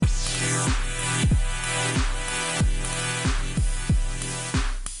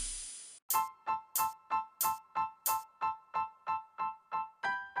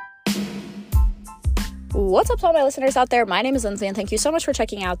What's up to all my listeners out there? My name is Lindsay, and thank you so much for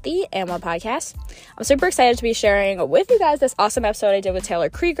checking out the AMA podcast. I'm super excited to be sharing with you guys this awesome episode I did with Taylor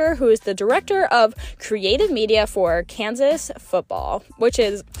Kryger, who is the director of creative media for Kansas football, which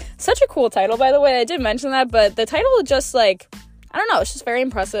is such a cool title, by the way. I did mention that, but the title is just like, I don't know, it's just very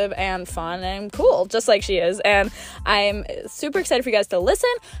impressive and fun and cool, just like she is, and I'm super excited for you guys to listen.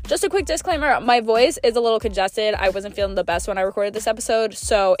 Just a quick disclaimer, my voice is a little congested. I wasn't feeling the best when I recorded this episode,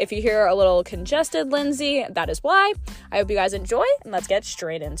 so if you hear a little congested Lindsay, that is why. I hope you guys enjoy, and let's get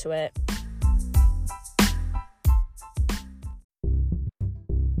straight into it.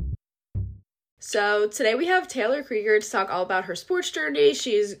 So today we have Taylor Kryger to talk all about her sports journey.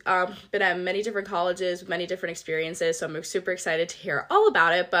 She's been at many different colleges with many different experiences, so I'm super excited to hear all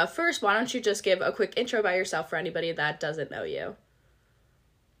about it. But first, why don't you just give a quick intro about yourself for anybody that doesn't know you?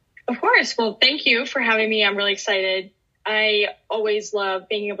 Of course. Well, thank you for having me. I'm really excited. I always love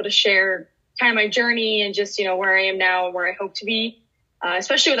being able to share kind of my journey and just, where I am now and where I hope to be,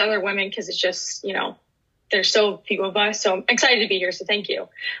 especially with other women, because it's just, there's so few of us, so I'm excited to be here, so thank you.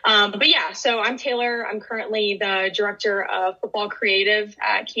 So I'm Taylor. I'm currently the director of football creative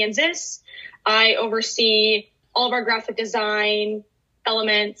at Kansas. I oversee all of our graphic design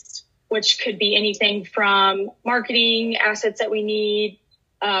elements, which could be anything from marketing, assets that we need,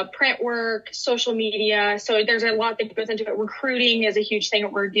 print work, social media. So there's a lot that goes into it. Recruiting is a huge thing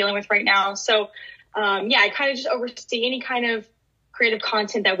that we're dealing with right now. So I kind of just oversee any kind of creative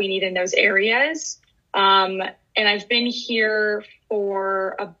content that we need in those areas. And I've been here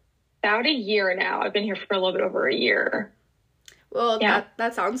for about a year now. I've been here for a little bit over a year. Well, yeah.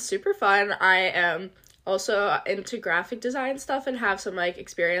 That sounds super fun. I am also into graphic design stuff and have some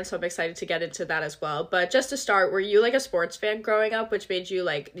experience, so I'm excited to get into that as well. But just to start, were you a sports fan growing up, which made you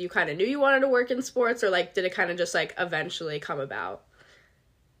you kind of knew you wanted to work in sports, or did it kind of just eventually come about?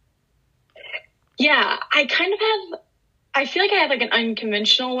 Yeah, I feel like I have an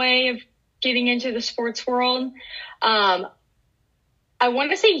unconventional way of getting into the sports world. I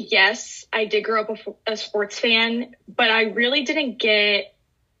want to say yes, I did grow up a sports fan, but I really didn't get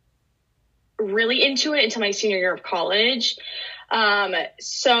really into it until my senior year of college.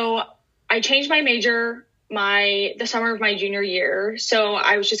 So I changed my major the summer of my junior year. So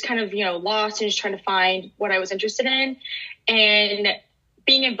I was just kind of, lost and just trying to find what I was interested in. And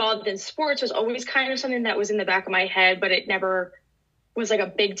being involved in sports was always kind of something that was in the back of my head, but it never was a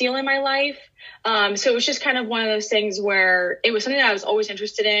big deal in my life. So it was just kind of one of those things where it was something that I was always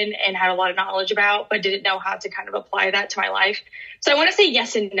interested in and had a lot of knowledge about, but didn't know how to kind of apply that to my life. So I want to say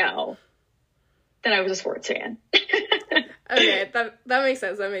yes and no, that I was a sports fan. Okay, that makes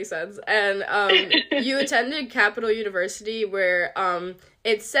sense. That makes sense. And you attended Capital University, where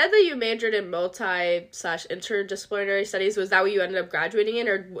it said that you majored in multi/interdisciplinary studies. Was that what you ended up graduating in,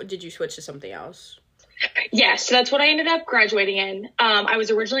 or did you switch to something else? Yes, so that's what I ended up graduating in. I was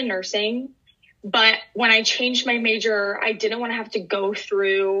originally nursing, but when I changed my major, I didn't want to have to go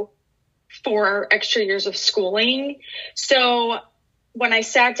through 4 extra years of schooling. So when I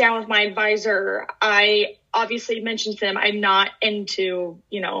sat down with my advisor, I obviously mentioned to them, I'm not into,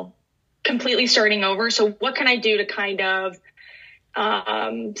 completely starting over. So what can I do to kind of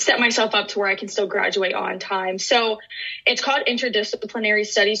set myself up to where I can still graduate on time? So it's called interdisciplinary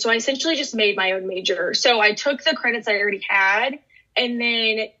studies. So I essentially just made my own major. So I took the credits I already had and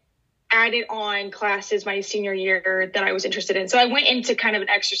then added on classes my senior year that I was interested in. So I went into kind of an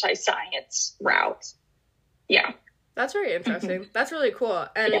exercise science route. Yeah. That's very interesting. That's really cool.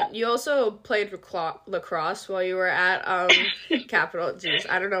 And you also played lacrosse while you were at Capital. Jeez,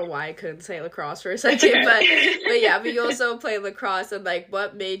 I don't know why I couldn't say lacrosse for a second, but you also played lacrosse. And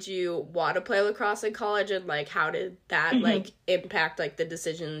what made you want to play lacrosse in college, and how did that impact the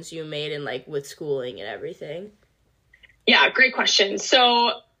decisions you made and with schooling and everything? Yeah, great question.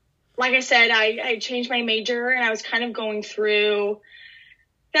 So like I said, I changed my major, and I was kind of going through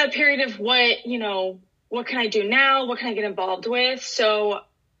that period of what can I do now? What can I get involved with? So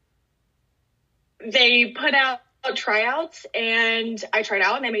they put out tryouts, and I tried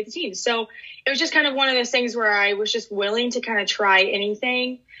out and I made the team. So it was just kind of one of those things where I was just willing to kind of try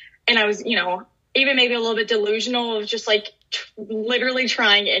anything. And I was, even maybe a little bit delusional of just literally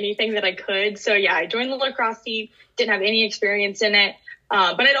trying anything that I could. So yeah, I joined the lacrosse team, didn't have any experience in it.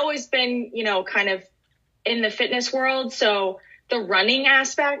 But I'd always been, kind of in the fitness world. So the running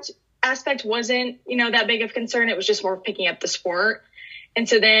aspect wasn't, that big of concern. It was just more picking up the sport. And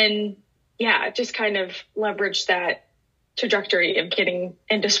so then, just kind of leveraged that trajectory of getting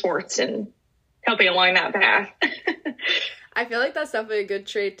into sports and helping along that path. I feel like that's definitely a good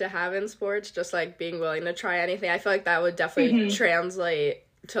trait to have in sports, just being willing to try anything. I feel like that would definitely translate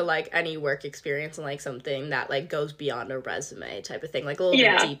to, like, any work experience and, like, something that, like, goes beyond a resume type of thing, like, a little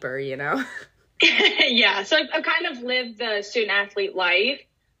bit deeper, you know? Yeah, so I've kind of lived the student-athlete life.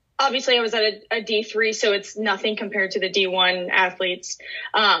 Obviously, I was at a D3, so it's nothing compared to the D1 athletes.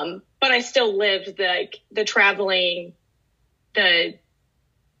 But I still lived the traveling, the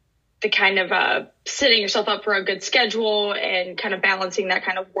kind of setting yourself up for a good schedule and kind of balancing that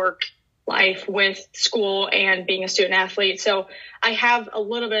kind of work life with school and being a student athlete. So I have a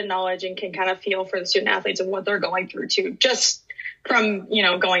little bit of knowledge and can kind of feel for the student athletes and what they're going through too, just from,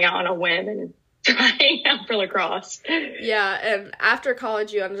 going out on a whim and trying out for lacrosse. Yeah, and after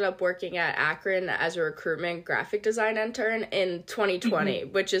college, you ended up working at Akron as a recruitment graphic design intern in 2020,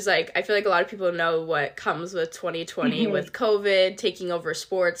 which is, like, I feel like a lot of people know what comes with 2020 with COVID taking over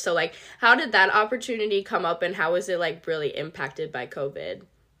sports. So, like, how did that opportunity come up, and how was it, like, really impacted by COVID?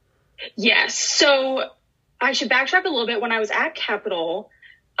 Yes, so I should backtrack a little bit. When I was at Capitol,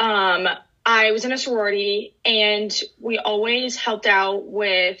 I was in a sorority, and we always helped out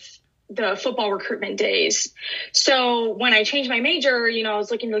with the football recruitment days. So when I changed my major, I was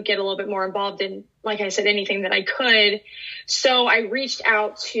looking to get a little bit more involved in, like I said, anything that I could. So I reached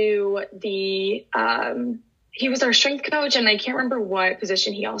out to he was our strength coach, and I can't remember what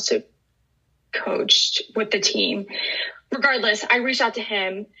position he also coached with the team. Regardless, I reached out to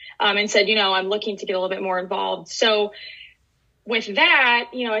him and said, I'm looking to get a little bit more involved. So with that,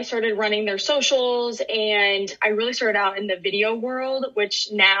 I started running their socials, and I really started out in the video world, which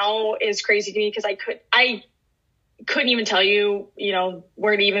now is crazy to me because I couldn't even tell you,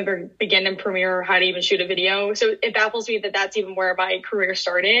 where to even begin in Premiere or how to even shoot a video. So it baffles me that that's even where my career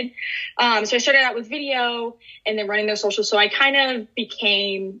started. So I started out with video and then running their socials. So I kind of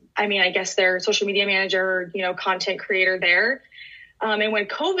became, I guess their social media manager, content creator there. And when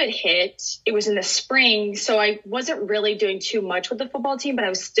COVID hit, it was in the spring, so I wasn't really doing too much with the football team, but I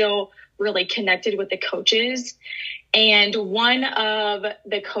was still really connected with the coaches. And one of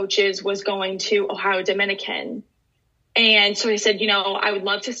the coaches was going to Ohio Dominican. And so I said, I would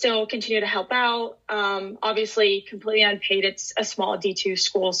love to still continue to help out. Obviously, completely unpaid. It's a small D2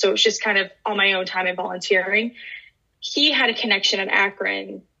 school, so it's just kind of on my own time and volunteering. He had a connection in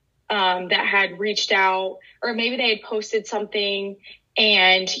Akron that had reached out, or maybe they had posted something,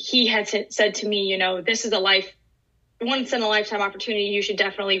 and he had said to me, this is a once in a lifetime opportunity. You should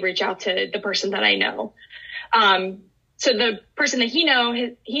definitely reach out to the person that I know. So the person that he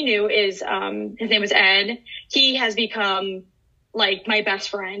knew is, his name was Ed. He has become like my best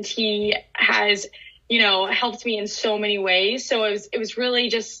friend. He has, helped me in so many ways. So it was really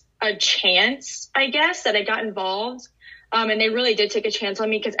just a chance, I guess, that I got involved. And they really did take a chance on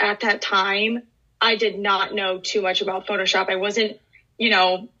me because at that time, I did not know too much about Photoshop. I wasn't,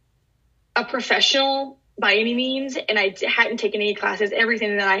 a professional by any means, and I hadn't taken any classes.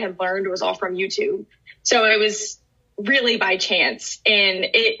 Everything that I had learned was all from YouTube. So it was really by chance, and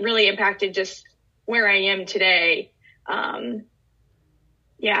it really impacted just where I am today.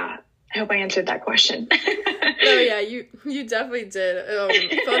 Yeah, I hope I answered that question. No, yeah, you definitely did.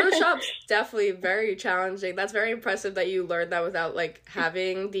 Photoshop's definitely very challenging. That's very impressive that you learned that without, like,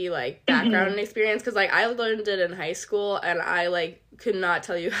 having the, like, background and experience. Because, like, I learned it in high school, and I, like, could not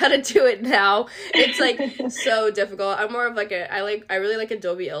tell you how to do it now. It's, like, so difficult. I'm more of, like, I really like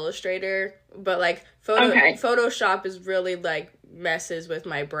Adobe Illustrator, but, like, Photoshop is really, like, messes with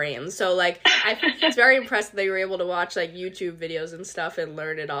my brain. So, like, it's very impressive that you were able to watch, like, YouTube videos and stuff and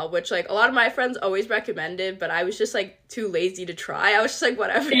learn it all, which, like, a lot of my friends always recommended, but I was just, like, too lazy to try. I was just like,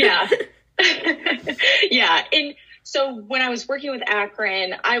 whatever. Yeah. Yeah. And so when I was working with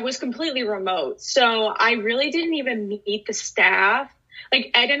Akron, I was completely remote. So I really didn't even meet the staff.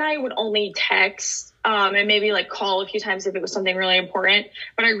 Like, Ed and I would only text and maybe, like, call a few times if it was something really important.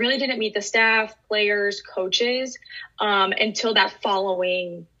 But I really didn't meet the staff, players, coaches until that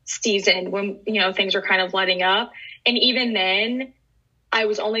following season when, things were kind of letting up. And even then, I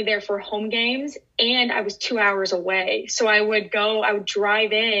was only there for home games, and I was 2 hours away. So I would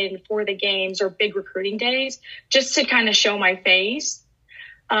drive in for the games or big recruiting days just to kind of show my face.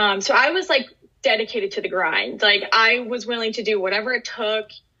 So I was, like, dedicated to the grind. Like, I was willing to do whatever it took,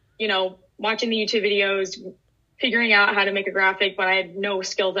 watching the YouTube videos, figuring out how to make a graphic when I had no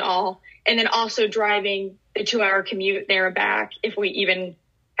skills at all. And then also driving the 2-hour commute there and back if we even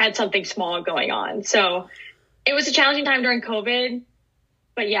had something small going on. So it was a challenging time during COVID,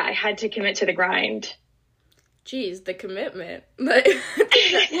 but yeah, I had to commit to the grind. Jeez, the commitment. Like,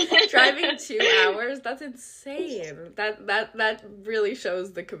 driving 2 hours, that's insane. That really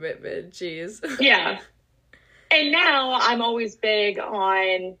shows the commitment. Jeez. Yeah. And now I'm always big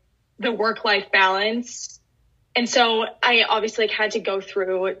on the work-life balance. And so I obviously had to go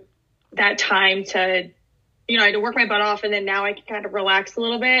through that time to, I had to work my butt off, and then now I can kind of relax a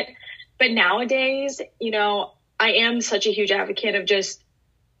little bit. But nowadays, I am such a huge advocate of just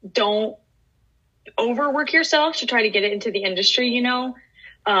don't overwork yourself to try to get it into the industry,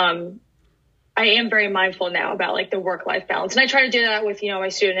 I am very mindful now about like the work-life balance. And I try to do that with, my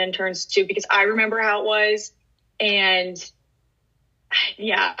student interns too, because I remember how it was. And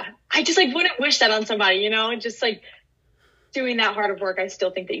yeah, I just like wouldn't wish that on somebody, just like doing that hard of work. I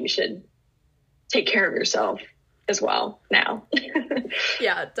still think that you should take care of yourself as well now.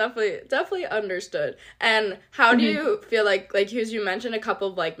 Yeah, definitely understood. And how do you feel like because you mentioned a couple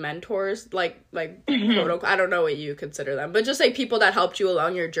of like mentors, like quote unquote, I don't know what you consider them, but just like people that helped you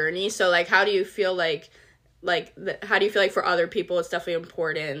along your journey. So like, how do you feel how do you feel like for other people it's definitely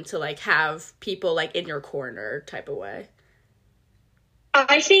important to like have people like in your corner type of way?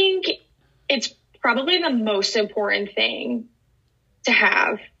 I think it's probably the most important thing to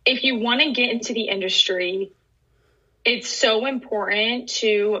have if you want to get into the industry. It's so important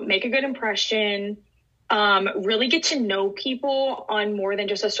to make a good impression, really get to know people on more than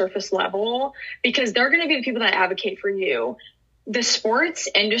just a surface level, because they're going to be the people that advocate for you. The sports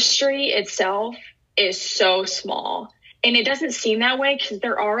industry itself is so small, and it doesn't seem that way because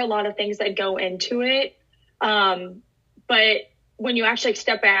there are a lot of things that go into it. But when you actually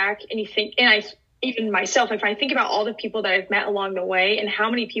step back and you think, and even myself, if I think about all the people that I've met along the way and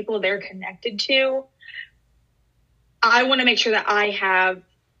how many people they're connected to, I want to make sure that I have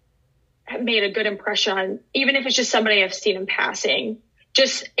made a good impression on, even if it's just somebody I've seen in passing,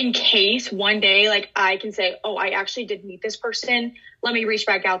 just in case one day, like I can say, oh, I actually did meet this person. Let me reach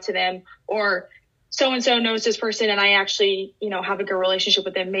back out to them. Or so-and-so knows this person and I actually, have a good relationship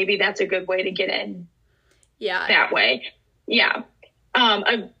with them. Maybe that's a good way to get in. Yeah. That way. Yeah.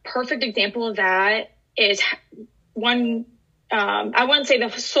 A perfect example of that is one, I wouldn't say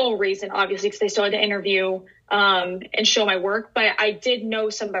the sole reason, obviously, because they still had to interview and show my work, but I did know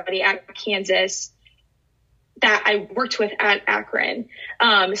somebody at Kansas that I worked with at Akron.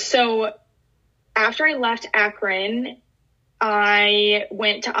 So after I left Akron, I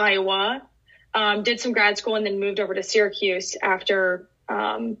went to Iowa, did some grad school, and then moved over to Syracuse after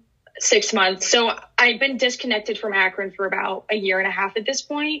 6 months. So I've been disconnected from Akron for about a year and a half at this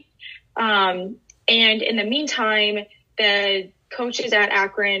point. And in the meantime, the coaches at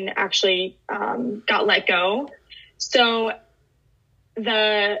Akron actually got let go. So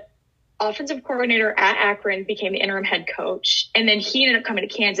the offensive coordinator at Akron became the interim head coach. And then he ended up coming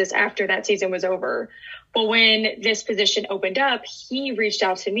to Kansas after that season was over. But when this position opened up, he reached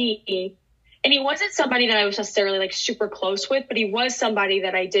out to me. And he wasn't somebody that I was necessarily like super close with, but he was somebody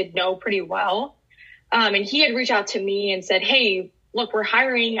that I did know pretty well. And he had reached out to me and said, hey, look, we're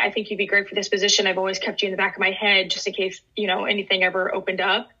hiring. I think you'd be great for this position. I've always kept you in the back of my head just in case, anything ever opened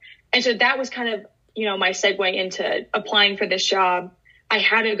up. And so that was kind of, my segue into applying for this job. I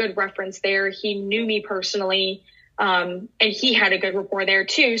had a good reference there. He knew me personally. And he had a good rapport there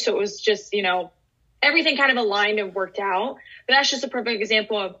too. So it was just, everything kind of aligned and worked out. But that's just a perfect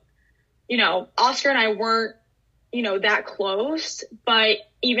example of, Oscar and I weren't, that close, but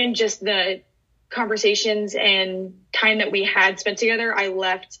even just the conversations and time that we had spent together, I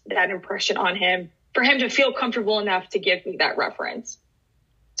left that impression on him for him to feel comfortable enough to give me that reference.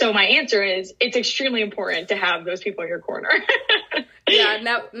 So my answer is it's extremely important to have those people in your corner. Yeah,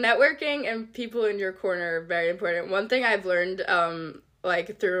 networking and people in your corner are very important. One thing I've learned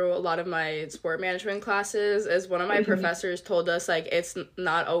through a lot of my sport management classes is one of my professors told us it's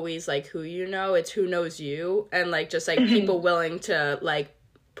not always who you know, it's who knows you, and just people willing to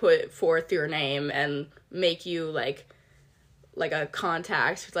put forth your name and make you a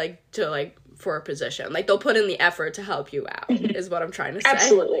contact for a position. They'll put in the effort to help you out is what I'm trying to say.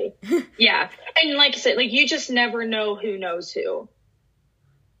 Absolutely. Yeah. And like I said, you just never know who knows who.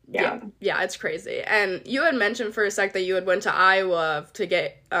 Yeah, it's crazy. And you had mentioned for a sec that you had went to Iowa to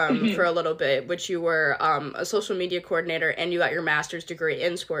get for a little bit, which you were a social media coordinator, and you got your master's degree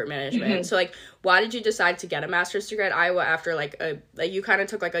in sport management. So why did you decide to get a master's degree at Iowa after you kind of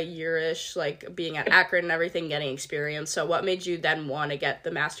took a year-ish being at Akron and everything, getting experience? So what made you then want to get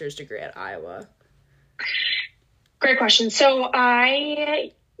the master's degree at Iowa? Great question. So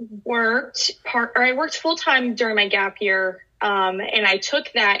I worked full-time during my gap year. And I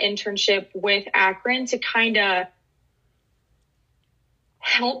took that internship with Akron to kind of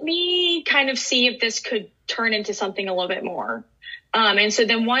help me kind of see if this could turn into something a little bit more. And so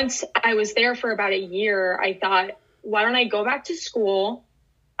then once I was there for about a year, I thought, why don't I go back to school,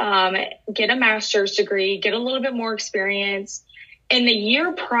 get a master's degree, get a little bit more experience. And the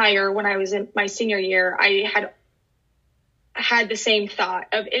year prior, when I was in my senior year, I had had the same thought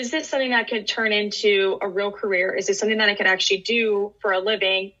of, is this something that could turn into a real career? Is this something that I could actually do for a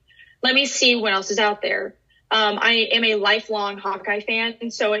living? Let me see what else is out there. I am a lifelong Hawkeye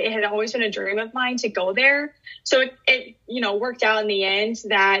fan, so it had always been a dream of mine to go there. So it worked out in the end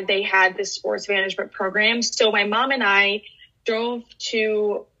that they had this sports management program. So my mom and I drove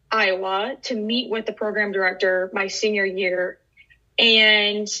to Iowa to meet with the program director my senior year.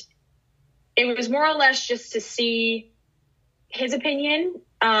 And it was more or less just to see his opinion,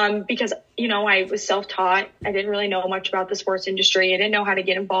 because, I was self-taught. I didn't really know much about the sports industry. I didn't know how to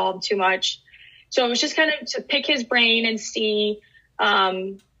get involved too much. So it was just kind of to pick his brain and see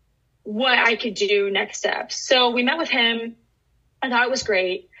what I could do next steps. So we met with him. I thought it was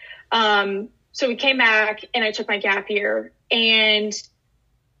great. So we came back and I took my gap year. And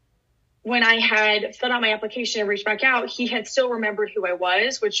when I had filled out my application and reached back out, he had still remembered who I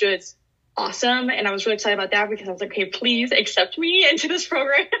was, which was awesome. And I was really excited about that because I was like, hey, please accept me into this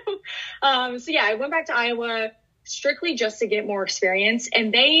program. So yeah, I went back to Iowa strictly just to get more experience.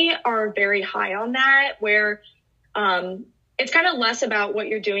 And they are very high on that, where it's kind of less about what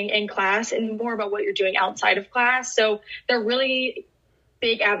you're doing in class and more about what you're doing outside of class. So they're really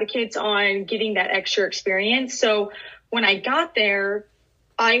big advocates on getting that extra experience. So when I got there,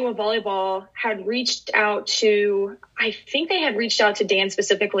 Iowa Volleyball had reached out to, I think they had reached out to Dan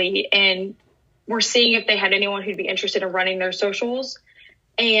specifically, and were seeing if they had anyone who'd be interested in running their socials.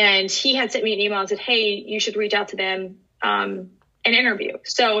 And he had sent me an email and said, hey, you should reach out to them and interview.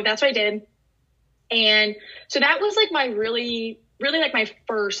 So that's what I did. And so that was like my really like my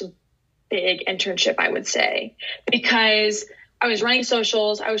first big internship, I would say, because I was running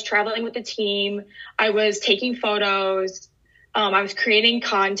socials, I was traveling with the team, I was taking photos, I was creating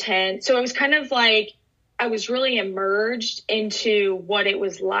content. So it was kind of like I was really immersed into what it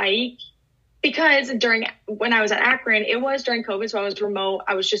was like, because when I was at Akron, it was during COVID, so I was remote.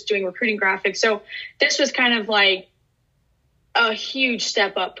 I was just doing recruiting graphics. So this was kind of like a huge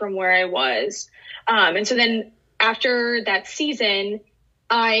step up from where I was. And so then after that season,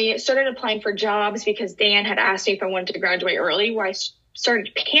 I started applying for jobs because Dan had asked me if I wanted to graduate early, where I started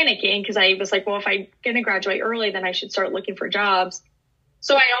panicking because I was like, well, if I'm going to graduate early, then I should start looking for jobs.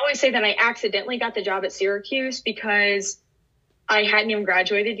 So I always say that I accidentally got the job at Syracuse because I hadn't even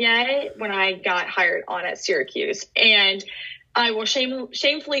graduated yet when I got hired on at Syracuse. And I will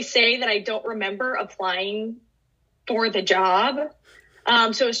shamefully say that I don't remember applying for the job.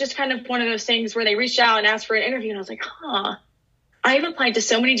 So it's just kind of one of those things where they reached out and asked for an interview. And I was like, I've applied to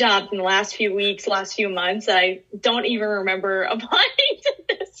so many jobs in the last few weeks, last few months, that I don't even remember applying to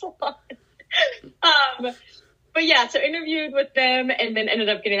this one. But yeah, so interviewed with them and then ended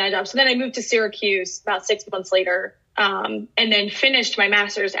up getting that job. So then I moved to Syracuse about 6 months later, and then finished my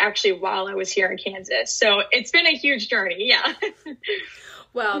master's actually while I was here in Kansas. So it's been a huge journey. Yeah.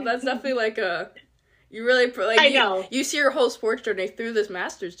 Wow. That's definitely like you really, like, I know. You see your whole sports journey through this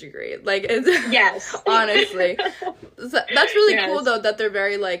master's degree. Like, it's, yes. Honestly. That's really cool, though, that they're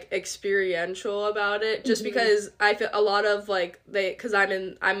very, like, experiential about it. Just because I feel a lot of, like, because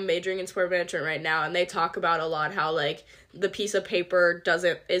I'm majoring in sport management right now, and they talk about a lot how, like, the piece of paper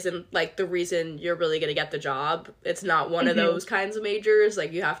isn't, like, the reason you're really going to get the job. It's not one of those kinds of majors.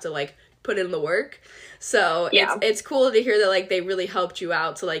 Like, you have to, like, put in the work. So it's cool to hear that, like, they really helped you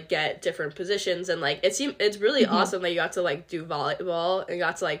out to, like, get different positions, and, like, it's really awesome that you got to, like, do volleyball and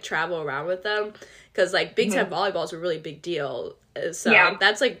got to, like, travel around with them, because, like, Big Ten volleyball is a really big deal. So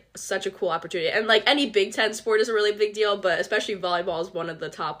that's, like, such a cool opportunity, and, like, any Big Ten sport is a really big deal, but especially volleyball is one of the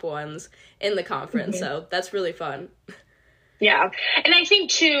top ones in the conference. So that's really fun. Yeah. And I think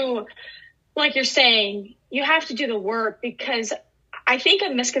too, like you're saying, you have to do the work, because I think a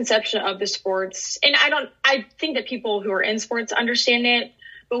misconception of the sports, and I think that people who are in sports understand it,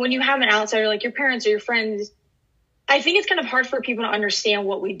 but when you have an outsider, like your parents or your friends, I think it's kind of hard for people to understand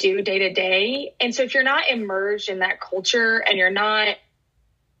what we do day to day. And so if you're not immersed in that culture and you're not,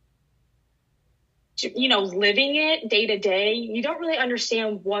 living it day to day, you don't really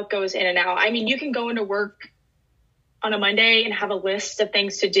understand what goes in and out. I mean, you can go into work on a Monday and have a list of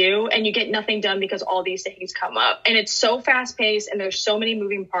things to do, and you get nothing done because all these things come up, and it's so fast paced and there's so many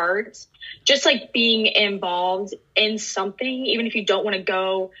moving parts. Just like being involved in something, even if you don't want to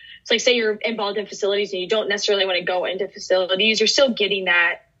go, it's like, say you're involved in facilities and you don't necessarily want to go into facilities, you're still getting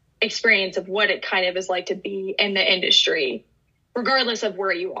that experience of what it kind of is like to be in the industry, regardless of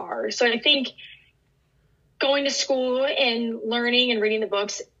where you are. So I think going to school and learning and reading the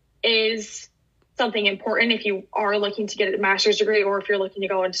books is something important if you are looking to get a master's degree, or if you're looking to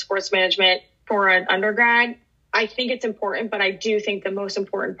go into sports management for an undergrad. I think it's important, but I do think the most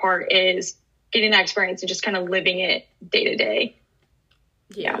important part is getting that experience and just kind of living it day to day.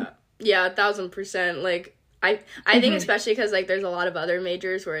 Yeah, 1,000%. Like, I think especially because, like, there's a lot of other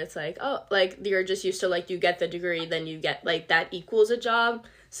majors where it's like, oh, like, you're just used to, like, you get the degree, then you get, like, that equals a job.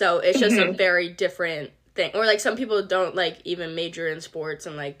 So it's just a very different thing. Or, like, some people don't, like, even major in sports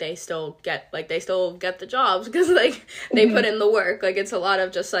and, like, they still get the jobs because, like, they put in the work. Like, it's a lot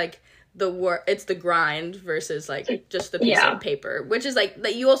of just, like, the work, it's the grind versus, like, just the piece of paper, which is, like,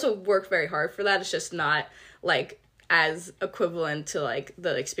 that you also work very hard for that. It's just not, like, as equivalent to, like,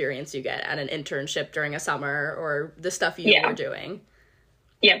 the experience you get at an internship during a summer or the stuff you were doing.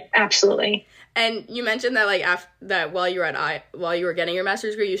 Yeah, absolutely. And you mentioned that, like, while you were getting your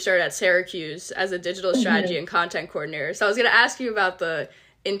master's degree, you started at Syracuse as a digital strategy and content coordinator. So I was going to ask you about the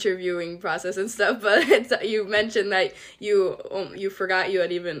interviewing process and stuff, but you mentioned that you forgot you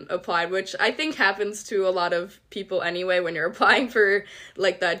had even applied, which I think happens to a lot of people anyway when you're applying for,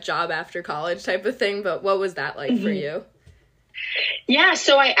 like, that job after college type of thing. But what was that like for you? Yeah,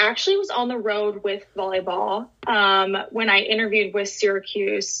 so I actually was on the road with volleyball when I interviewed with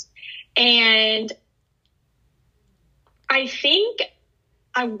Syracuse, and I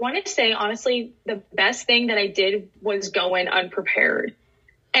want to say, honestly, the best thing that I did was go in unprepared.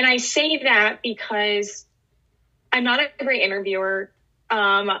 And I say that because I'm not a great interviewer.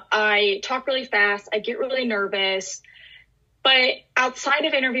 I talk really fast. I get really nervous. But outside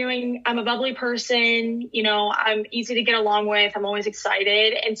of interviewing, I'm a bubbly person. You know, I'm easy to get along with. I'm always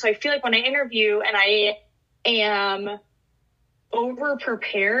excited. And so I feel like when I interview and I am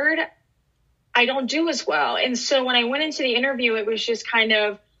over-prepared, I don't do as well. And so when I went into the interview, it was just kind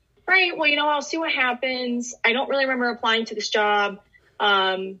of, right, well, you know, I'll see what happens. I don't really remember applying to this job.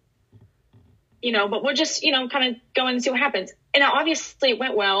 You know, but we'll just, you know, kind of go in and see what happens. And obviously it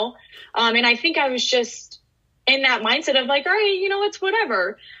went well. And I think I was just in that mindset of like, all right, you know, it's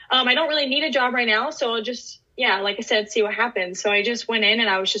whatever. I don't really need a job right now. So I'll just, like I said, see what happens. So I just went in and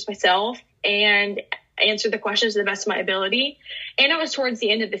I was just myself and answered the questions to the best of my ability. And it was towards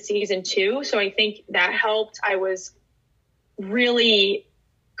the end of the season too. So I think that helped. I was really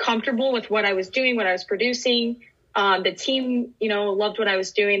comfortable with what I was doing, what I was producing. The team, you know, loved what I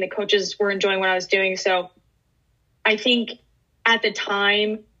was doing. The coaches were enjoying what I was doing. So I think at the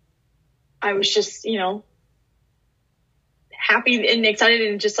time I was just, you know, happy and excited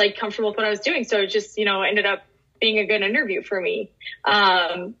and just like comfortable with what I was doing. So it just, you know, ended up being a good interview for me.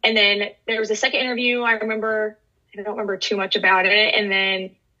 And then there was a second interview. I don't remember too much about it. And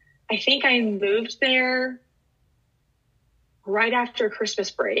then I think I moved there right after Christmas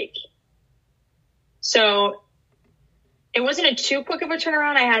break. So it wasn't a too quick of a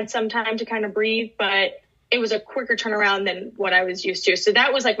turnaround. I had some time to kind of breathe, but it was a quicker turnaround than what I was used to. So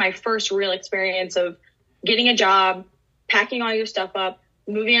that was like my first real experience of getting a job, packing all your stuff up,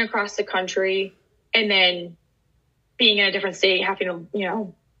 moving across the country, and then being in a different state, having to, you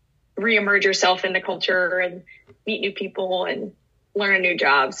know, reemerge yourself in the culture and meet new people and learn a new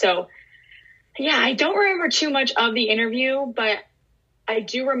job. So yeah, I don't remember too much of the interview, but I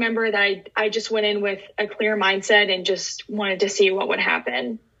do remember that I just went in with a clear mindset and just wanted to see what would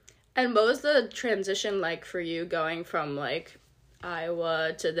happen. And what was the transition like for you going from, like,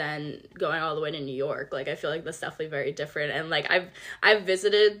 Iowa to then going all the way to New York? Like, I feel like that's definitely very different. And, like, I've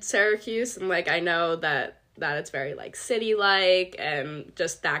visited Syracuse, and, like, I know that it's very, like, city-like and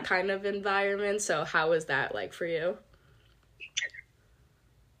just that kind of environment. So how was that like for you?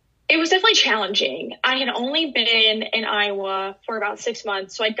 It was definitely challenging. I had only been in Iowa for about 6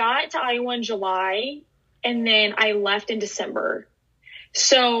 months. So I got to Iowa in July, and then I left in December.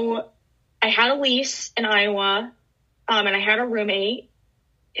 So I had a lease in Iowa, and I had a roommate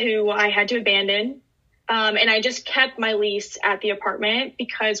who I had to abandon. And I just kept my lease at the apartment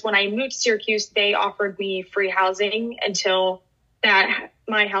because when I moved to Syracuse, they offered me free housing until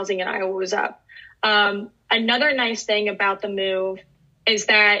my housing in Iowa was up. Another nice thing about the move is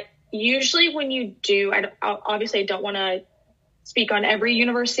that usually when you do, obviously I don't want to speak on every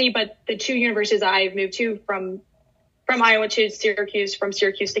university, but the two universities I've moved to from Iowa to Syracuse, from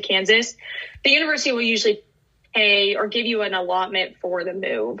Syracuse to Kansas, the university will usually pay or give you an allotment for the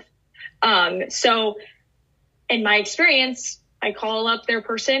move. So in my experience, I call up their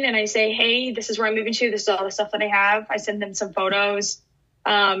person and I say, hey, this is where I'm moving to. This is all the stuff that I have. I send them some photos.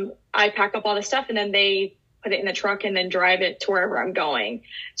 I pack up all the stuff and then they put it in the truck and then drive it to wherever I'm going.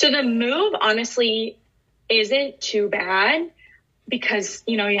 So the move honestly isn't too bad because,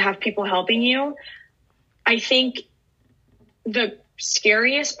 you know, you have people helping you. I think the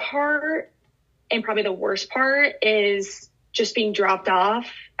scariest part and probably the worst part is just being dropped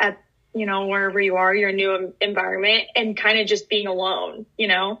off at wherever you are, your new environment, and kind of just being alone,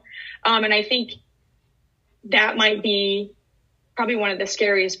 and I think that might be probably one of the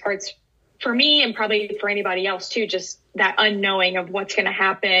scariest parts for me, and probably for anybody else too, just that unknowing of what's going to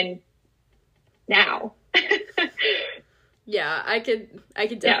happen now. Yeah, I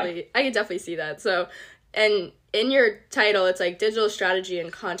could definitely see that. So, and in your title, it's like digital strategy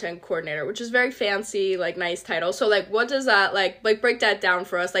and content coordinator, which is very fancy, like nice title. So like, what does that like break that down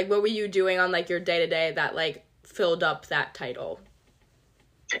for us? Like, what were you doing on like your day to day that like filled up that title?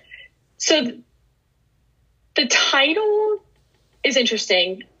 So the title is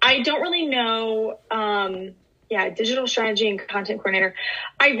interesting. I don't really know. Digital strategy and content coordinator.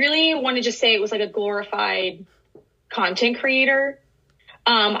 I really want to just say it was like a glorified content creator.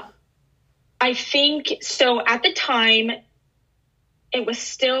 I think so. At the time, it was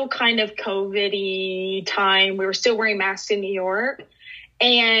still kind of COVID-y time. We were still wearing masks in New York,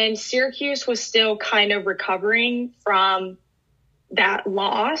 and Syracuse was still kind of recovering from that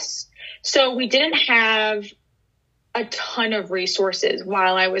loss. So we didn't have a ton of resources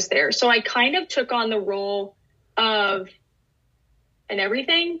while I was there. So I kind of took on the role of an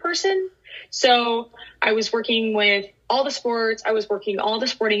everything person. So I was working with all the sports. I was working all the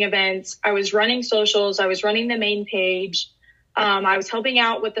sporting events. I was running socials. I was running the main page. I was helping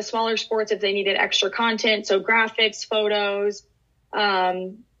out with the smaller sports if they needed extra content. So graphics, photos.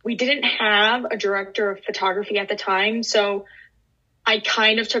 We didn't have a director of photography at the time. So I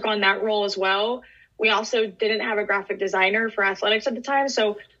kind of took on that role as well. We also didn't have a graphic designer for athletics at the time.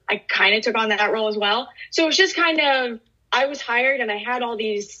 So I kind of took on that role as well. So it was just kind of, I was hired and I had all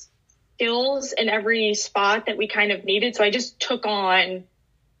these skills in every spot that we kind of needed. So I just took on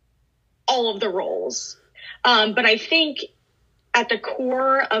all of the roles. But I think at the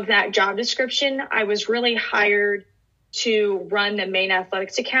core of that job description, I was really hired to run the main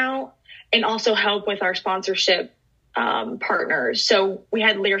athletics account and also help with our sponsorship partners. So we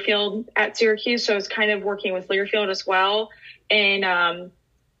had Learfield at Syracuse, so I was kind of working with Learfield as well. And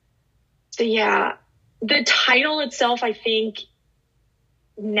the title itself, I think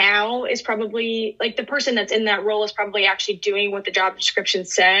now is probably like the person that's in that role is probably actually doing what the job description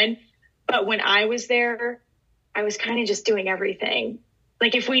said. But when I was there, I was kind of just doing everything.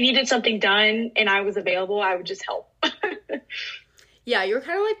 Like if we needed something done and I was available, I would just help. Yeah, you were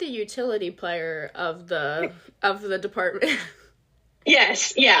kind of like the utility player of the department.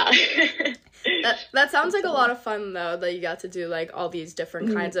 Yes, yeah. That sounds like a lot of fun though, that you got to do like all these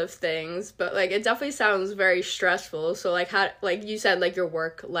different kinds of things, but like it definitely sounds very stressful. So like how, like you said, like your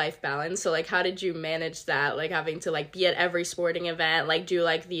work-life balance, so like how did you manage that, like having to like be at every sporting event, like do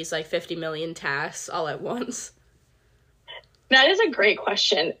like these like 50 million tasks all at once? That is a great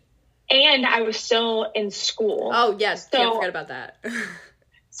question. And I was still in school. Oh, yes. Can't forget about that.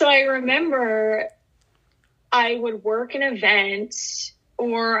 So I remember I would work an event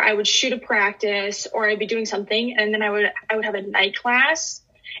or I would shoot a practice or I'd be doing something. And then I would have a night class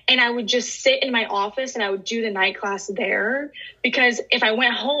and I would just sit in my office and I would do the night class there, because if I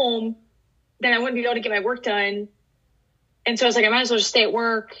went home, then I wouldn't be able to get my work done. And so I was like, I might as well just stay at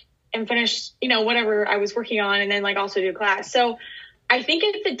work and finish, whatever I was working on and then like also do class. So I think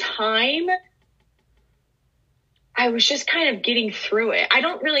at the time, I was just kind of getting through it. I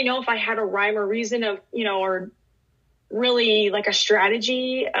don't really know if I had a rhyme or reason of, or really like a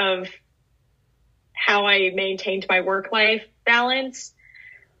strategy of how I maintained my work-life balance.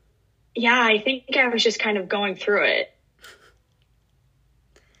 Yeah, I think I was just kind of going through it.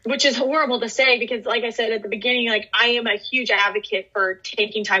 Which is horrible to say because, like I said at the beginning, like I am a huge advocate for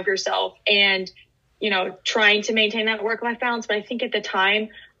taking time for yourself and trying to maintain that work-life balance. But I think at the time,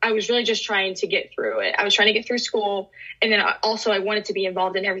 I was really just trying to get through it. I was trying to get through school. And then also I wanted to be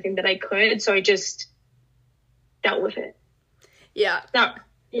involved in everything that I could. So I just dealt with it. Yeah.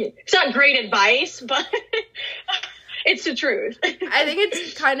 It's not great advice, but it's the truth. I think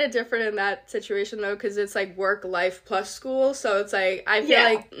it's kind of different in that situation, though, because it's like work, life plus school. So it's like, I feel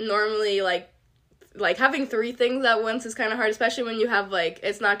like normally like having 3 things at once is kind of hard, especially when you have like,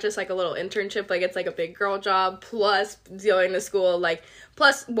 it's not just like a little internship, like it's like a big girl job plus going to school, like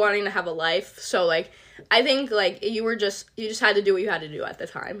plus wanting to have a life. So like, I think like you just had to do what you had to do at the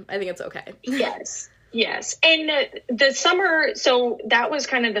time. I think it's okay. Yes. And the summer, so that was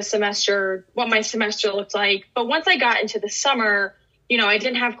kind of the semester, what my semester looked like. But once I got into the summer, I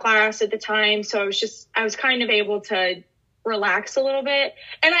didn't have class at the time. So I was kind of able to relax a little bit.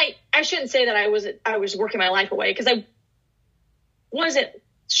 And I shouldn't say that I was working my life away, because I wasn't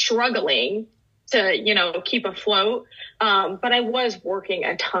struggling to, keep afloat. But I was working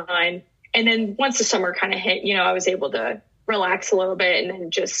a ton. And then once the summer kind of hit, I was able to relax a little bit and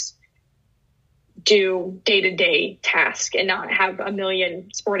then just do day-to-day tasks and not have a million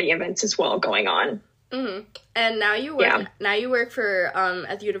sporting events as well going on. Mm-hmm. And now you work for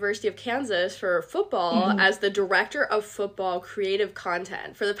at the University of Kansas for football as the director of football creative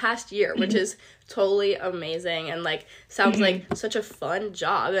content for the past year, which is totally amazing and like sounds like such a fun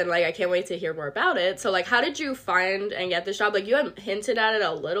job, and like I can't wait to hear more about it. So like, how did you find and get this job? Like, you had hinted at it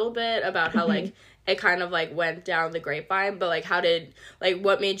a little bit about how like it kind of like went down the grapevine, but like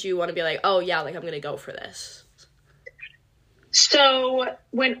what made you want to be like, oh yeah, like I'm gonna go for this? So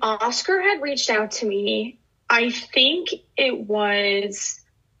when Oscar had reached out to me, I think it was,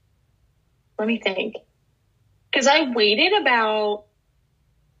 let me think, because I waited about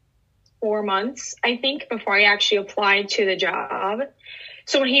 4 months, I think, before I actually applied to the job.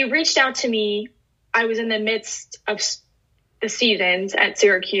 So when he reached out to me, I was in the midst of the seasons at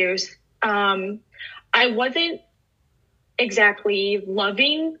Syracuse. I wasn't exactly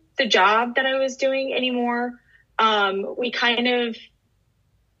loving the job that I was doing anymore. We kind of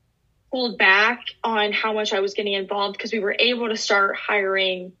pulled back on how much I was getting involved because we were able to start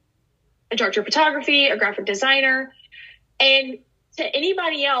hiring a director of photography, a graphic designer, and to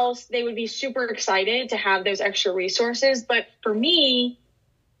anybody else, they would be super excited to have those extra resources. But for me,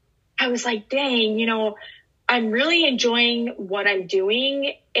 I was like, dang, you know, I'm really enjoying what I'm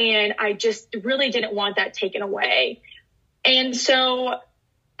doing, and I just really didn't want that taken away. And so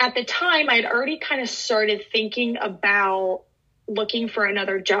at the time, I'd already kind of started thinking about looking for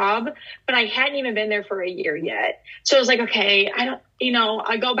another job, but I hadn't even been there for a year yet. So I was like, okay,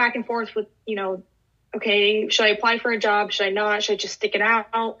 I go back and forth with, okay, should I apply for a job? Should I not? Should I just stick it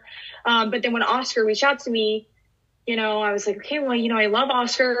out? But then when Oscar reached out to me, I was like, okay, well, I love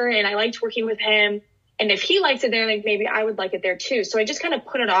Oscar and I liked working with him. And if he likes it there, like maybe I would like it there too. So I just kind of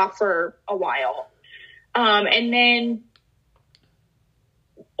put it off for a while. And then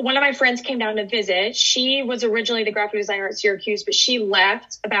one of my friends came down to visit. She was originally the graphic designer at Syracuse, but she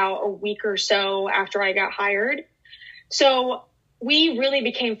left about a week or so after I got hired. So we really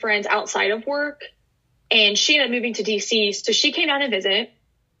became friends outside of work, and she ended up moving to DC. So she came down to visit,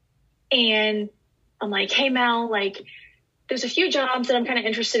 and I'm like, hey, Mel, like, there's a few jobs that I'm kind of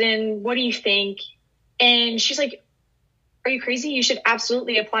interested in. What do you think? And she's like, are you crazy? You should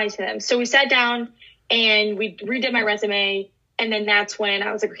absolutely apply to them. So we sat down and we redid my resume. And then that's when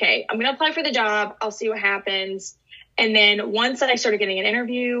I was like, okay, I'm going to apply for the job. I'll see what happens. And then once I started getting an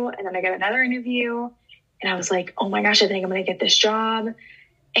interview, and then I got another interview, and I was like, oh my gosh, I think I'm going to get this job.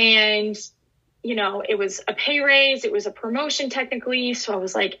 And, it was a pay raise. It was a promotion technically. So I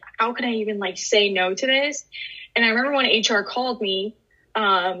was like, how can I even say no to this? And I remember when HR called me,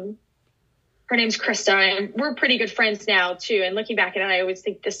 her name's Krista, and we're pretty good friends now too. And looking back at it, I always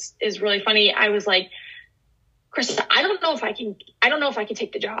think this is really funny. I was like, Krista, I don't know if I can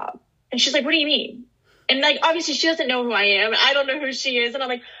take the job. And she's like, what do you mean? And obviously she doesn't know who I am. I don't know who she is. And I'm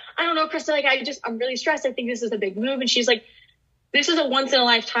like, I don't know, Krista, I'm really stressed. I think this is a big move. And she's like, this is a once in a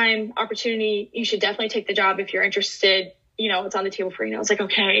lifetime opportunity. You should definitely take the job if you're interested. It's on the table for you. I was like,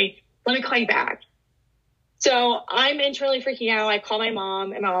 okay, let me call you back. So I'm internally freaking out. I call my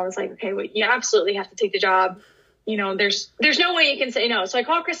mom, and my mom was like, okay, well, you absolutely have to take the job. There's no way you can say no. So I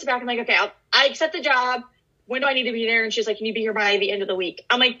call Krista back. I'm like, okay, I accept the job. When do I need to be there? And she's like, can you be here by the end of the week?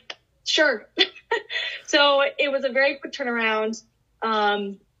 I'm like, sure. So it was a very quick turnaround.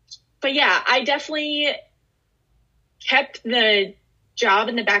 But yeah, I definitely kept the job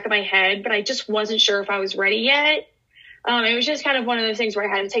in the back of my head, but I just wasn't sure if I was ready yet. It was just kind of one of those things where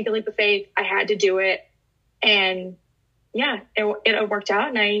I had to take the leap of faith. I had to do it. And yeah, it worked out,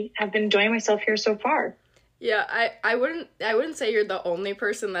 and I have been enjoying myself here so far. Yeah, I wouldn't say you're the only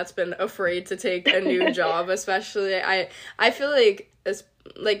person that's been afraid to take a new job, especially. I feel like it's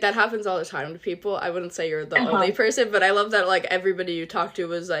that happens all the time to people. I wouldn't say you're the only person, but I love that everybody you talk to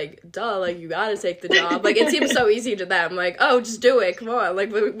was like, duh, you gotta take the job. It seems so easy to them. Oh, just do it. Come on.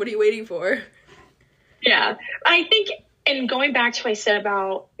 What are you waiting for? Yeah, I think, and going back to what I said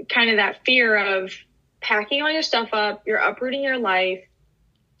about kind of that fear of packing all your stuff up, you're uprooting your life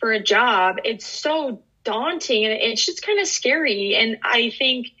for a job. It's so daunting, and it's just kind of scary. And I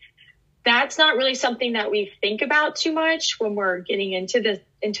think that's not really something that we think about too much when we're getting into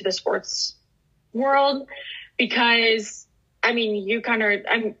the sports world, because our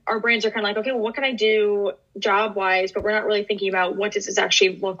brains are kind of like, okay, well, what can I do job wise? But we're not really thinking about what does this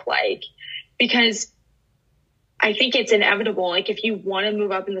actually look like, because I think it's inevitable. If you want to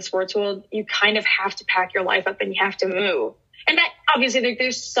move up in the sports world, you kind of have to pack your life up and you have to move. And that obviously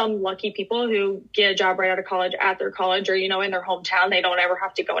there's some lucky people who get a job right out of college at their college, or, in their hometown. They don't ever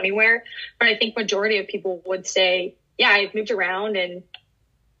have to go anywhere. But I think majority of people would say, yeah, I've moved around, and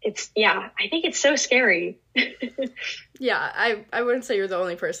I think it's so scary. Yeah, I wouldn't say you're the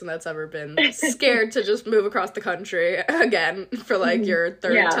only person that's ever been scared to just move across the country again for like your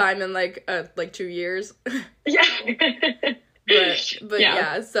third time in like 2 years. Yeah. but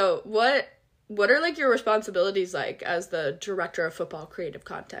yeah, so what are like your responsibilities like as the director of football creative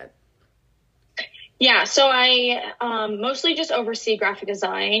content? Yeah, so I mostly just oversee graphic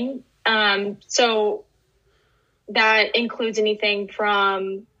design. So that includes anything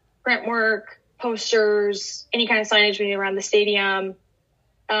from print work, posters, any kind of signage we need around the stadium,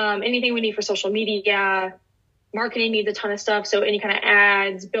 anything we need for social media. Marketing needs a ton of stuff, so any kind of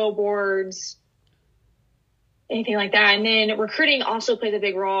ads, billboards, anything like that. And then recruiting also plays a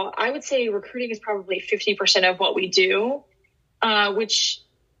big role. I would say recruiting is probably 50% of what we do, which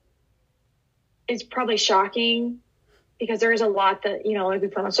is probably shocking because there is a lot that, like we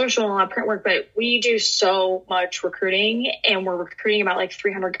put on social and a lot of print work, but we do so much recruiting and we're recruiting about like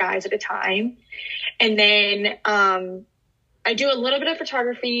 300 guys at a time. And then I do a little bit of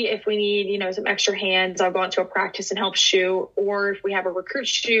photography. If we need, some extra hands, I'll go out to a practice and help shoot. Or if we have a recruit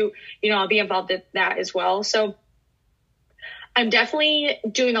shoot, I'll be involved in that as well. So I'm definitely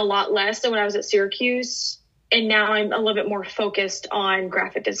doing a lot less than when I was at Syracuse. And now I'm a little bit more focused on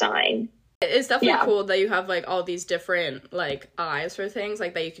graphic design. It's definitely cool that you have like all these different like eyes for things,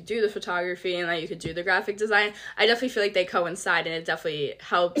 like that you could do the photography and that you could do the graphic design. I definitely feel like they coincide, and it definitely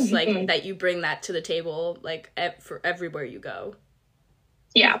helps like that you bring that to the table like for everywhere you go.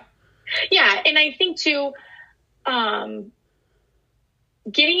 Yeah, and I think too,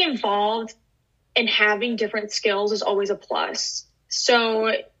 getting involved and having different skills is always a plus.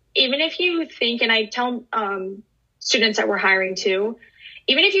 So even if you think, and I tell students that we're hiring too,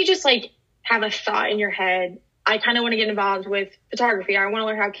 even if you just like have a thought in your head, I kind of want to get involved with photography, or I want to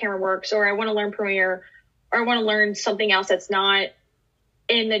learn how camera works, or I want to learn Premiere, or I want to learn something else that's not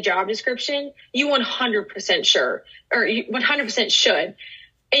in the job description, you 100% sure, or you 100% should.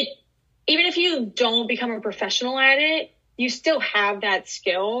 Even if you don't become a professional at it, you still have that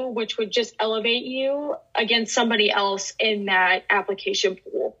skill, which would just elevate you against somebody else in that application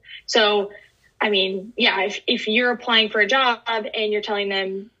pool. So, I mean, if you're applying for a job and you're telling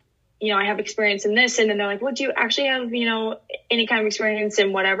them, I have experience in this, and then they're like, well, do you actually have, any kind of experience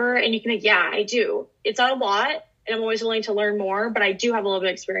in whatever? And you can like, yeah, I do. It's not a lot, and I'm always willing to learn more, but I do have a little bit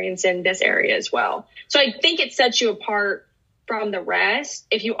of experience in this area as well. So I think it sets you apart from the rest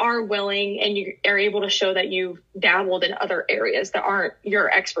if you are willing and you are able to show that you've dabbled in other areas that aren't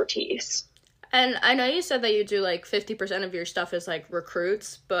your expertise. And I know you said that you do like 50% of your stuff is like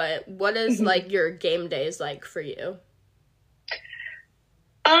recruits, but what is like your game days like for you?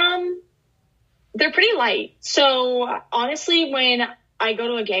 They're pretty light. So honestly, when I go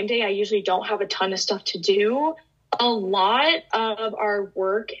to a game day, I usually don't have a ton of stuff to do. A lot of our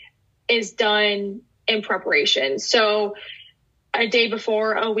work is done in preparation. So a day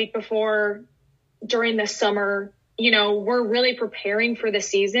before, a week before, during the summer, we're really preparing for the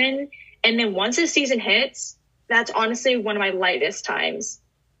season. And then once the season hits, that's honestly one of my lightest times.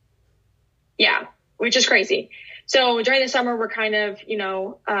 Yeah, which is crazy. So during the summer, we're kind of,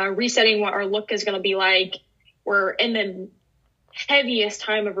 resetting what our look is going to be like. We're in the heaviest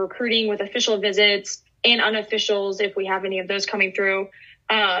time of recruiting with official visits and unofficials if we have any of those coming through.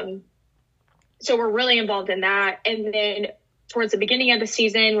 So we're really involved in that. And then towards the beginning of the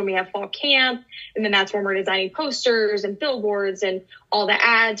season when we have fall camp, and then that's when we're designing posters and billboards and all the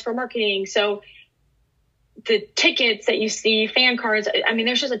ads for marketing. So the tickets that you see, fan cards, I mean,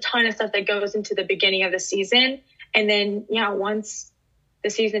 there's just a ton of stuff that goes into the beginning of the season. And then, once the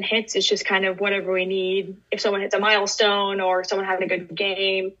season hits, it's just kind of whatever we need. If someone hits a milestone or someone having a good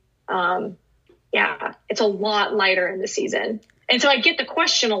game, it's a lot lighter in the season. And so I get the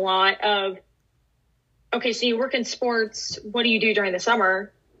question a lot of, okay, so you work in sports, what do you do during the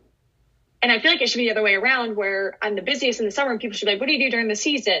summer? And I feel like it should be the other way around, where I'm the busiest in the summer and people should be like, what do you do during the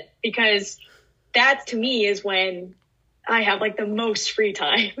season? Because that to me is when I have like the most free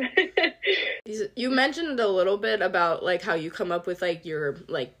time. You mentioned a little bit about like how you come up with like your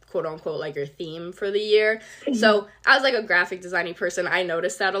like quote unquote like your theme for the year. So as like a graphic designing person, I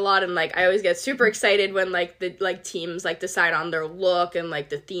notice that a lot, and like I always get super excited when like the like teams like decide on their look and like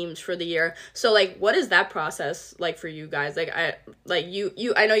the themes for the year. So like what is that process like for you guys? Like I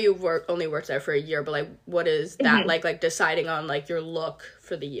know you've only worked there for a year, but like what is that like deciding on like your look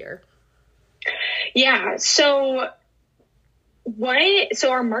for the year? Yeah, so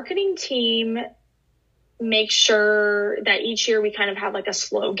our marketing team makes sure that each year we kind of have like a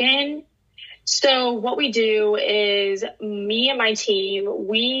slogan. So what we do is me and my team,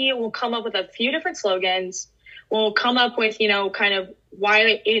 we will come up with a few different slogans. We'll come up with, kind of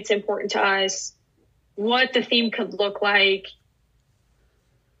why it's important to us, what the theme could look like.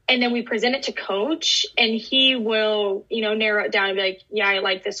 And then we present it to coach, and he will, narrow it down and be like, yeah, I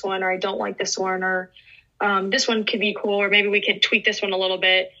like this one, or I don't like this one, or this one could be cool, or maybe we could tweak this one a little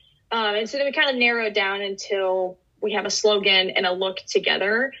bit. And so then we kind of narrow it down until we have a slogan and a look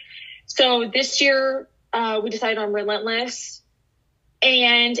together. So this year we decided on Relentless,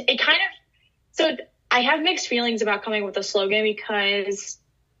 and so I have mixed feelings about coming with a slogan, because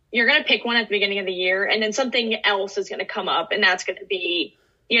you're going to pick one at the beginning of the year, and then something else is going to come up, and that's going to be,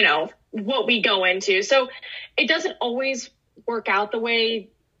 what we go into. So it doesn't always work out the way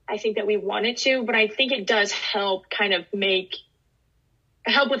I think that we want it to, but I think it does help kind of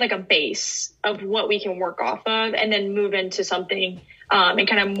help with like a base of what we can work off of, and then move into something and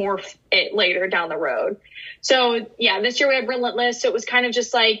kind of morph it later down the road. So yeah, this year we had Relentless. So it was kind of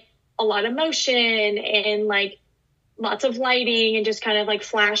just like a lot of motion and like lots of lighting and just kind of like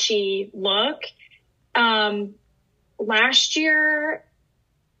flashy look. Last year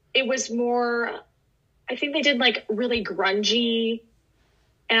it was more, I think they did like really grungy.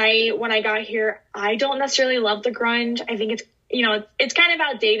 And when I got here, I don't necessarily love the grunge. I think it's, it's kind of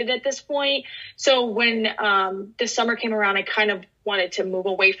outdated at this point. So when this summer came around, I kind of wanted to move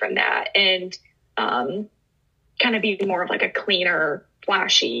away from that and kind of be more of like a cleaner,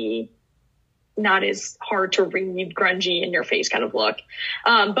 flashy, not as hard to read, grungy in your face kind of look.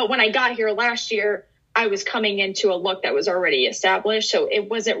 But when I got here last year, I was coming into a look that was already established. So it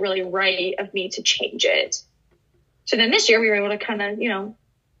wasn't really right of me to change it. So then this year we were able to kind of,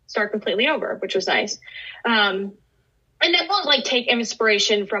 start completely over, which was nice. And then we'll like take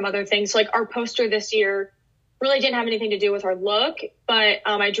inspiration from other things. Like our poster this year really didn't have anything to do with our look, but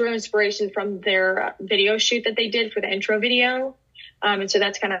I drew inspiration from their video shoot that they did for the intro video. And so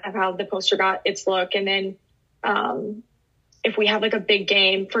that's kind of how the poster got its look. And then if we have like a big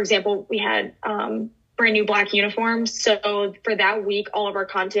game, for example, we had brand new black uniforms. So for that week, all of our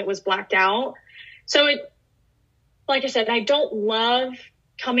content was blacked out. So like I said, I don't love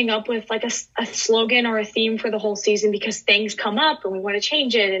coming up with like a slogan or a theme for the whole season, because things come up and we want to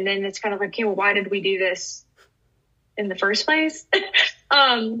change it. And then it's kind of like, okay, well, why did we do this in the first place?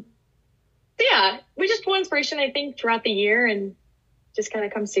 Yeah, we just pull inspiration, I think, throughout the year, and just kind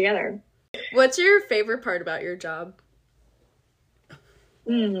of comes together. What's your favorite part about your job?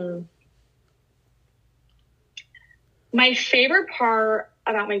 My favorite part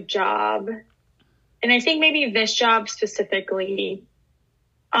about my job, and I think maybe this job specifically,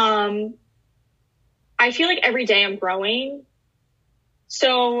 I feel like every day I'm growing.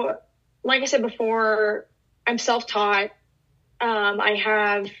 So like I said before, I'm self-taught. I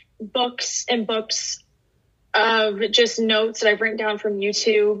have books and books of just notes that I've written down from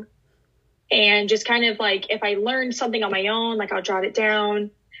YouTube, and just kind of like, if I learn something on my own, like I'll jot it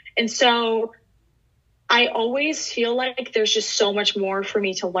down. And so I always feel like there's just so much more for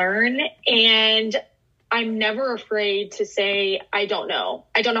me to learn. And I'm never afraid to say, I don't know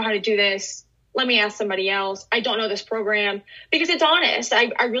how to do this. Let me ask somebody else. I don't know this program, because it's honest.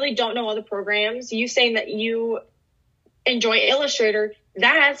 I really don't know all the programs. You saying that you enjoy Illustrator,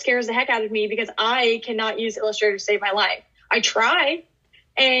 that scares the heck out of me, because I cannot use Illustrator to save my life. I try,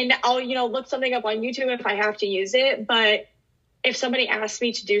 and I'll, look something up on YouTube if I have to use it. But if somebody asks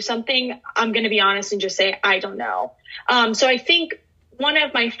me to do something, I'm going to be honest and just say, I don't know. So I think one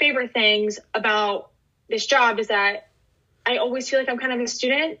of my favorite things about this job is that I always feel like I'm kind of a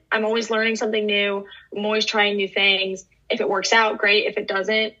student. I'm always learning something new. I'm always trying new things. If it works out, great. If it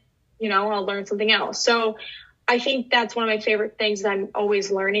doesn't, I'll learn something else. So I think that's one of my favorite things, that I'm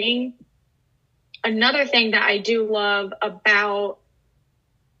always learning. Another thing that I do love about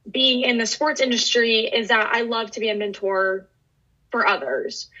being in the sports industry is that I love to be a mentor for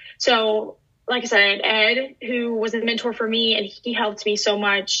others. So like I said, Ed, who was a mentor for me, and he helped me so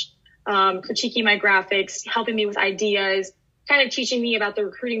much, critiquing my graphics, helping me with ideas, kind of teaching me about the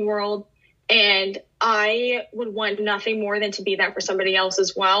recruiting world. And I would want nothing more than to be that for somebody else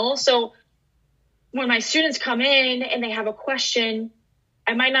as well. So when my students come in and they have a question,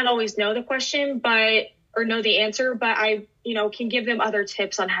 I might not always know the question, or know the answer, but I, can give them other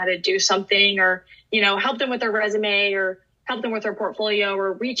tips on how to do something, or, help them with their resume, or help them with their portfolio,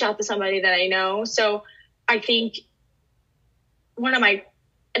 or reach out to somebody that I know. So I think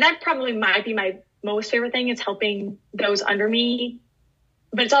and that probably might be my most favorite thing, is helping those under me,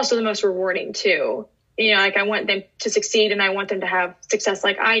 but it's also the most rewarding too. Like I want them to succeed, and I want them to have success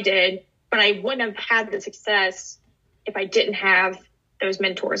like I did, but I wouldn't have had the success if I didn't have those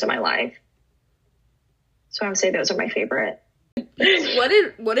mentors in my life. So I would say those are my favorite.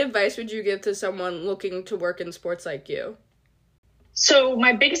 What advice would you give to someone looking to work in sports like you? So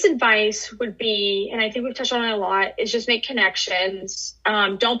my biggest advice would be, and I think we've touched on it a lot, is just make connections.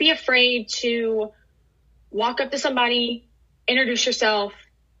 Don't be afraid to walk up to somebody, introduce yourself,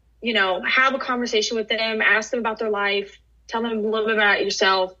 have a conversation with them, ask them about their life, tell them a little bit about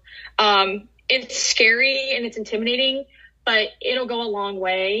yourself. It's scary and it's intimidating, but it'll go a long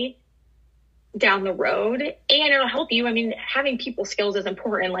way down the road, and it'll help you. I mean, having people skills is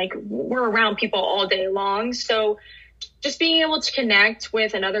important. Like, we're around people all day long. So just being able to connect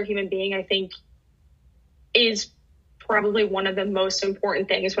with another human being, I think, is probably one of the most important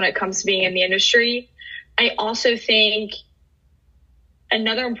things when it comes to being in the industry. I also think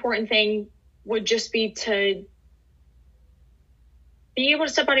another important thing would just be to be able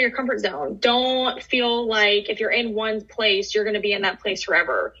to step out of your comfort zone. Don't feel like if you're in one place, you're going to be in that place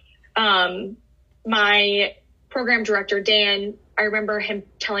forever. My program director, Dan, I remember him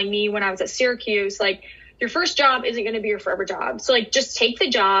telling me when I was at Syracuse, like, your first job isn't going to be your forever job. So, like, just take the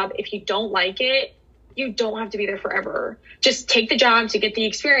job. If you don't like it, you don't have to be there forever. Just take the job to get the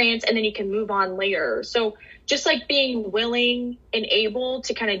experience, and then you can move on later. So just like being willing and able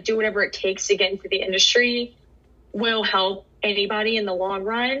to kind of do whatever it takes to get into the industry will help anybody in the long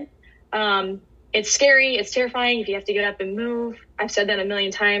run. It's scary. It's terrifying if you have to get up and move. I've said that a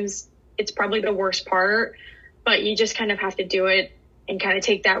million times. It's probably the worst part, but you just kind of have to do it and kind of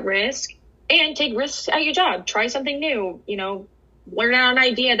take that risk. And take risks at your job. Try something new, learn out an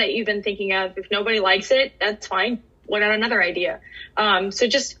idea that you've been thinking of. If nobody likes it, that's fine. Learn out another idea. So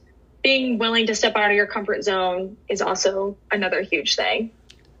just being willing to step out of your comfort zone is also another huge thing.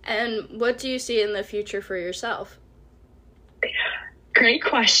 And what do you see in the future for yourself? Great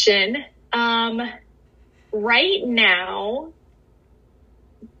question. Right now,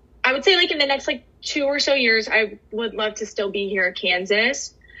 I would say like in the next 2 or so years, I would love to still be here in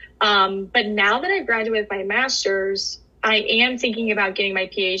Kansas. But now that I've graduated with my master's, I am thinking about getting my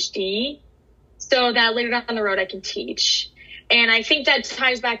PhD so that later down the road I can teach. And I think that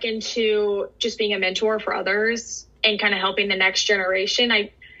ties back into just being a mentor for others and kind of helping the next generation.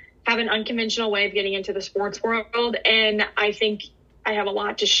 I have an unconventional way of getting into the sports world, and I think I have a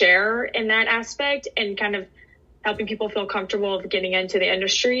lot to share in that aspect and kind of helping people feel comfortable of getting into the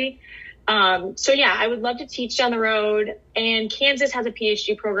industry. So yeah, I would love to teach down the road, and Kansas has a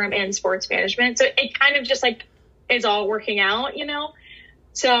PhD program in sports management. So it kind of just is all working out,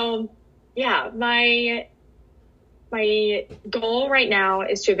 So yeah, my goal right now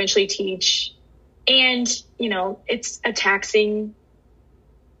is to eventually teach, and, it's a taxing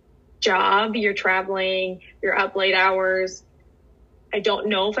job. You're traveling, you're up late hours. I don't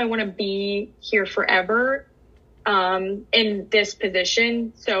know if I want to be here forever. In this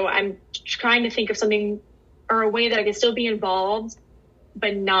position. So I'm trying to think of something or a way that I can still be involved,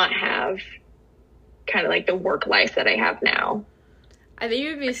 but not have kind of the work life that I have now. I think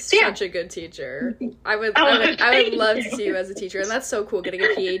you'd be such a good teacher. I would love to see you as a teacher. And that's so cool, getting a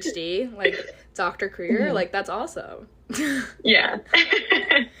PhD, like Dr. Kryger, Mm-hmm. That's awesome. Yeah.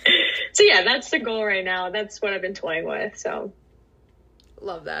 So yeah, that's the goal right now. That's what I've been toying with, so.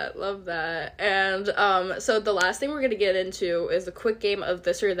 Love that. And so the last thing we're going to get into is a quick game of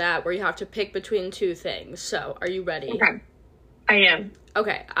this or that where you have to pick between two things. So, are you ready? Okay. I am.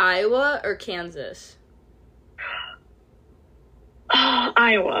 Okay, Iowa or Kansas?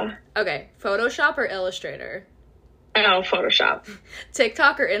 Iowa. Okay, Photoshop or Illustrator? Oh, Photoshop.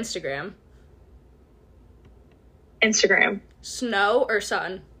 TikTok or Instagram? Instagram. Snow or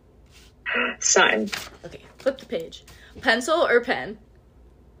sun? Sun. Okay, flip the page. Pencil or pen?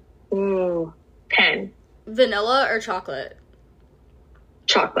 Ooh, pen. Vanilla or chocolate?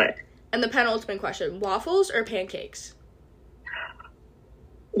 Chocolate. And the penultimate question, waffles or pancakes?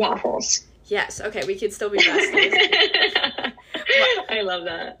 Waffles. Yes, okay, we could still be besties. I love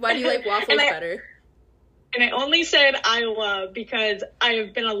that. Why do you like waffles better? And I only said Iowa because I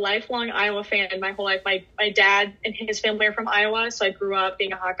have been a lifelong Iowa fan my whole life. My dad and his family are from Iowa, so I grew up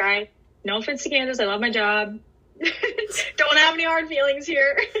being a Hawkeye. No offense to Kansas, I love my job. Don't have any hard feelings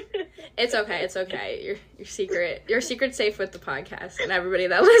here. It's okay. Your secret's safe with the podcast and everybody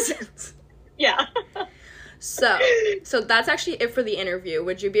that listens. Yeah. So that's actually it for the interview.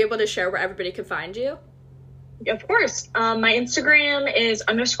 Would you be able to share where everybody could find you? Of course. My Instagram is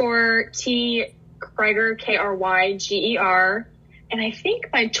 _T Kryger, Kryger. And I think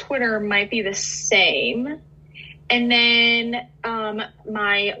my Twitter might be the same. And then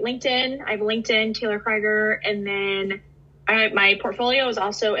my LinkedIn, I have LinkedIn, Taylor Kryger, and then my portfolio is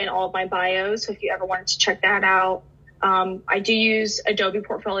also in all of my bios. So if you ever wanted to check that out, I do use Adobe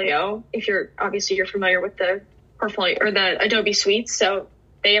Portfolio. If you're familiar with the portfolio or the Adobe suites. So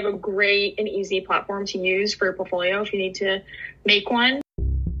they have a great and easy platform to use for your portfolio if you need to make one.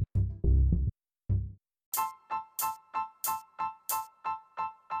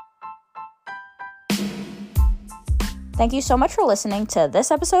 Thank you so much for listening to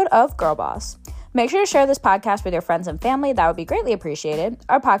this episode of Girl Boss. Make sure to share this podcast with your friends and family. That would be greatly appreciated.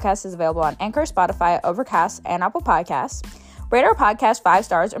 Our podcast is available on Anchor, Spotify, Overcast, and Apple Podcasts. Rate our podcast 5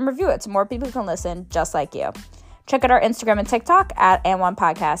 stars and review it so more people can listen just like you. Check out our Instagram and TikTok at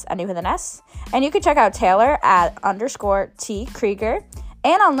 @and1podcast, and with an S. And you can check out Taylor at _T Kryger,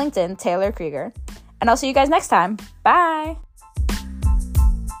 and on LinkedIn, Taylor Kryger. And I'll see you guys next time. Bye!